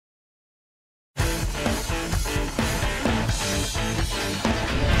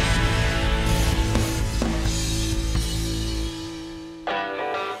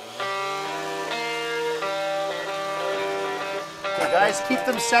guys. Keep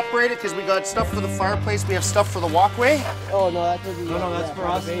them separated because we got stuff for the fireplace. We have stuff for the walkway. Oh, no, that's for the... No, that's for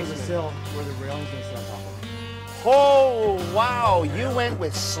us. The base of the sill where the railing's going to sit on top of. Oh, wow. You went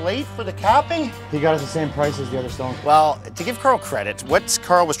with slate for the capping? He got us the same price as the other stones. Well, to give Carl credit, what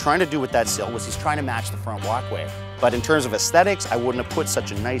Carl was trying to do with that sill was he's trying to match the front walkway. But in terms of aesthetics, I wouldn't have put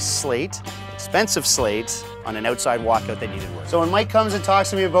such a nice slate, expensive slate, on an outside walkout that needed work. So when Mike comes and talks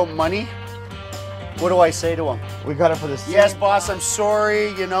to me about money, what do I say to him? We got it for the same... Yes, boss, I'm sorry,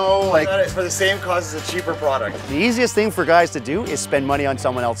 you know, like... We got it for the same cost as a cheaper product. The easiest thing for guys to do is spend money on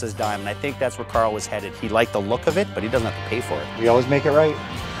someone else's dime, and I think that's where Carl was headed. He liked the look of it, but he doesn't have to pay for it. We always make it right.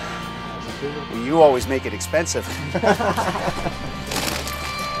 Well, you always make it expensive.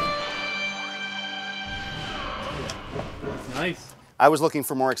 Nice. I was looking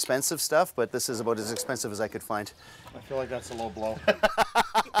for more expensive stuff, but this is about as expensive as I could find. I feel like that's a low blow.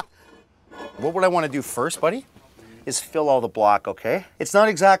 What would I want to do first, buddy? Is fill all the block, okay? It's not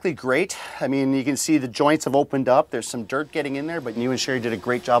exactly great. I mean, you can see the joints have opened up. There's some dirt getting in there, but you and Sherry did a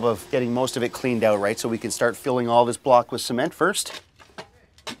great job of getting most of it cleaned out, right? So we can start filling all this block with cement first.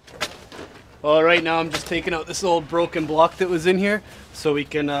 Well, right now I'm just taking out this old broken block that was in here so we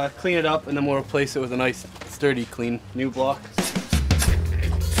can clean it up and then we'll replace it with a nice, sturdy, clean new block.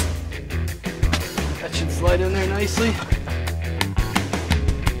 That should slide in there nicely.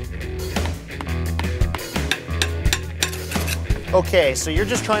 Okay, so you're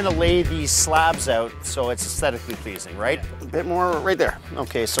just trying to lay these slabs out so it's aesthetically pleasing, right? A bit more right there.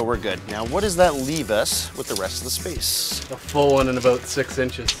 Okay, so we're good. Now, what does that leave us with the rest of the space? A full one in about 6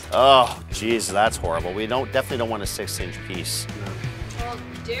 inches. Oh, geez, that's horrible. We definitely don't want a 6-inch piece. Well,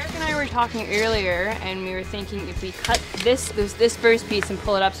 Derek and I were talking earlier, and we were thinking if we cut this first piece and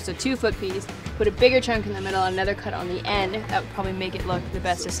pull it up so it's a 2-foot piece, put a bigger chunk in the middle and another cut on the end, that would probably make it look the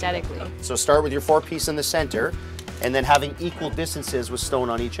best aesthetically. So start with your 4-piece in the center, and then having equal distances with stone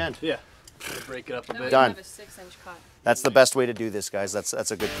on each end. Yeah, break it up a bit. Done. Have a 6-inch cut. That's the best way to do this, guys. That's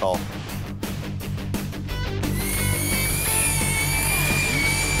a good call.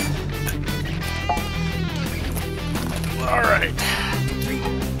 All right.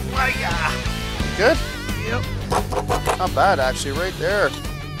 Good? Yep. Not bad, actually, right there.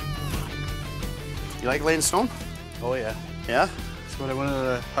 You like laying stone? Oh yeah. Yeah? That's what I went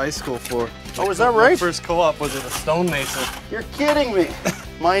to high school for. Oh, is that right? My first co-op was at a stonemason. You're kidding me.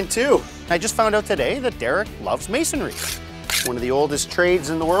 Mine too. I just found out today that Derek loves masonry. One of the oldest trades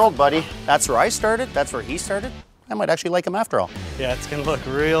in the world, buddy. That's where I started. That's where he started. I might actually like him after all. Yeah, it's gonna look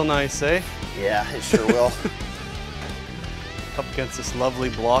real nice, eh? Yeah, it sure will. Up against this lovely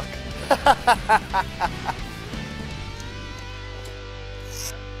block.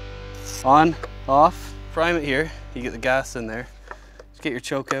 On, off, prime it here. You get the gas in there. Just get your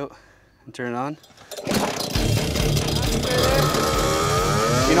choke out and turn it on.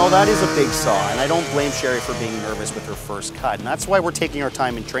 You know, that is a big saw, and I don't blame Sherry for being nervous with her first cut, and that's why we're taking our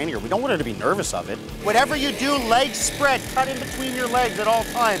time in training her. We don't want her to be nervous of it. Whatever you do, legs spread, cut in between your legs at all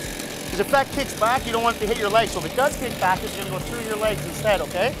times. Because if that kicks back, you don't want it to hit your legs. So if it does kick back, it's gonna go through your legs instead,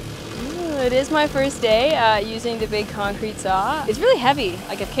 okay? It is my first day using the big concrete saw. It's really heavy.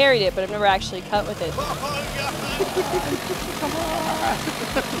 Like, I've carried it, but I've never actually cut with it. Come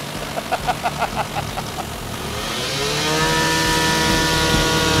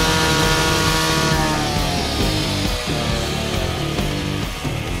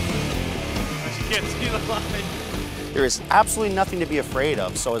Can't see the line. There is absolutely nothing to be afraid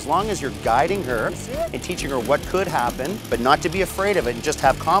of. So as long as you're guiding her and teaching her what could happen, but not to be afraid of it and just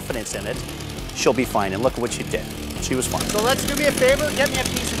have confidence in it, she'll be fine. And look at what she did. She was fine. So let's do me a favor, get me a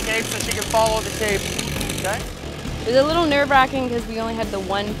piece of tape so she can follow the tape, okay? It was a little nerve-wracking because we only had the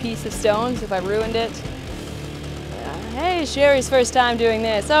one piece of stone, so if I ruined it, hey, Sherry's first time doing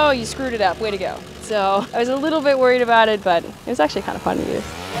this. Oh, you screwed it up, way to go. So I was a little bit worried about it, but it was actually kind of fun to do.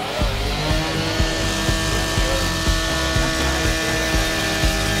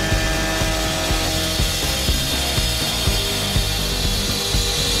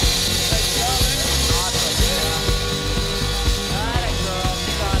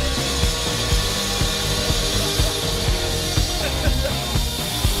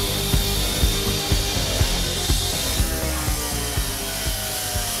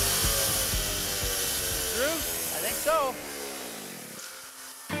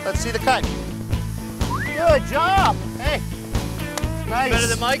 Let's see the cut. Good job. Hey, nice. Better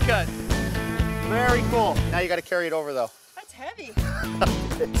than my cut. Very cool. Now you got to carry it over though. That's heavy.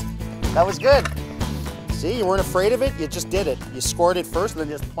 That was good. See, you weren't afraid of it. You just did it. You scored it first and then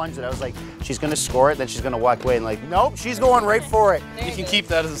just plunged it. I was like, she's going to score it, then she's going to walk away. And like, nope, she's going right for it. You can keep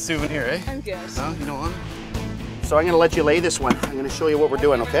that as a souvenir, eh? I'm good. No, you don't want it? So I'm gonna let you lay this one. I'm gonna show you what we're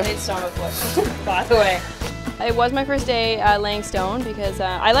doing, okay? Laid stone before, by the way. It was my first day laying stone because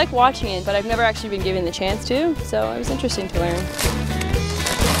I like watching it, but I've never actually been given the chance to, so it was interesting to learn.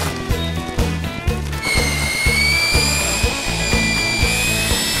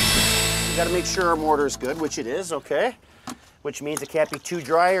 You gotta make sure our mortar is good, which it is, okay? Which means it can't be too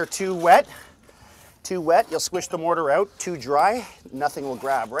dry or too wet. Too wet, you'll squish the mortar out. Too dry, nothing will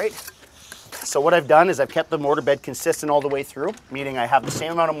grab, right? So what I've done is I've kept the mortar bed consistent all the way through, meaning I have the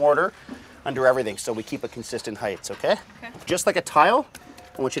same amount of mortar under everything, so we keep a consistent heights, okay? Just like a tile,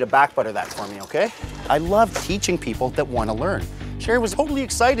 I want you to back butter that for me, okay? I love teaching people that want to learn. Sherry was totally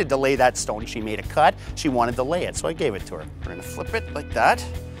excited to lay that stone. She made a cut, she wanted to lay it, so I gave it to her. We're gonna flip it like that,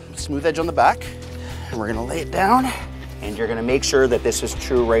 smooth edge on the back, and we're gonna lay it down, and you're gonna make sure that this is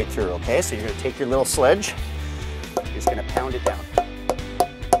true right through, okay? So you're gonna take your little sledge, you're just gonna pound it down.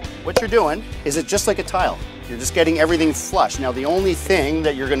 What you're doing is it's just like a tile. You're just getting everything flush. Now the only thing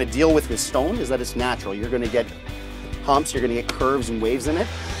that you're gonna deal with stone is that it's natural. You're gonna get humps, you're gonna get curves and waves in it.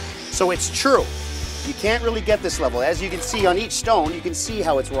 So it's true. You can't really get this level. As you can see on each stone, you can see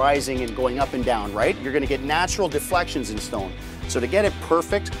how it's rising and going up and down, right? You're gonna get natural deflections in stone. So to get it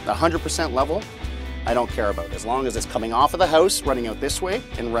perfect, 100% level, I don't care about, as long as it's coming off of the house, running out this way,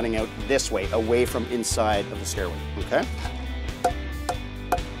 and running out this way, away from inside of the stairway, okay?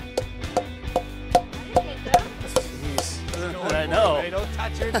 I know. Hey, don't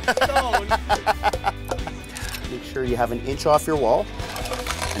touch your stone. Make sure you have an inch off your wall.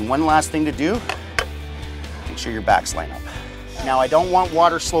 And one last thing to do, make sure your backs line up. Now I don't want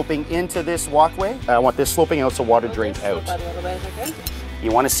water sloping into this walkway. I want this sloping out so water drains out. A little bit, okay?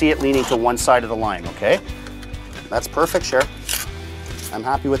 You want to see it leaning to one side of the line, okay? That's perfect, Cher. I'm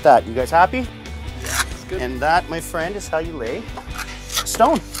happy with that. You guys happy? Yeah, it's good. And that, my friend, is how you lay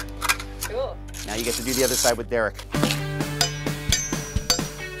stone. Cool. Now you get to do the other side with Derek.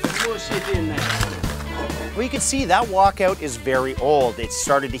 More shit in there. Well, you can see that walkout is very old. It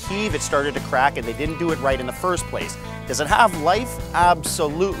started to heave, it started to crack, and they didn't do it right in the first place. Does it have life?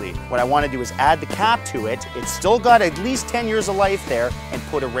 Absolutely. What I want to do is add the cap to it. It's still got at least 10 years of life there, and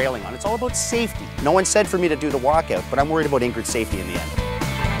put a railing on. It's all about safety. No one said for me to do the walkout, but I'm worried about Ingrid's safety in the end.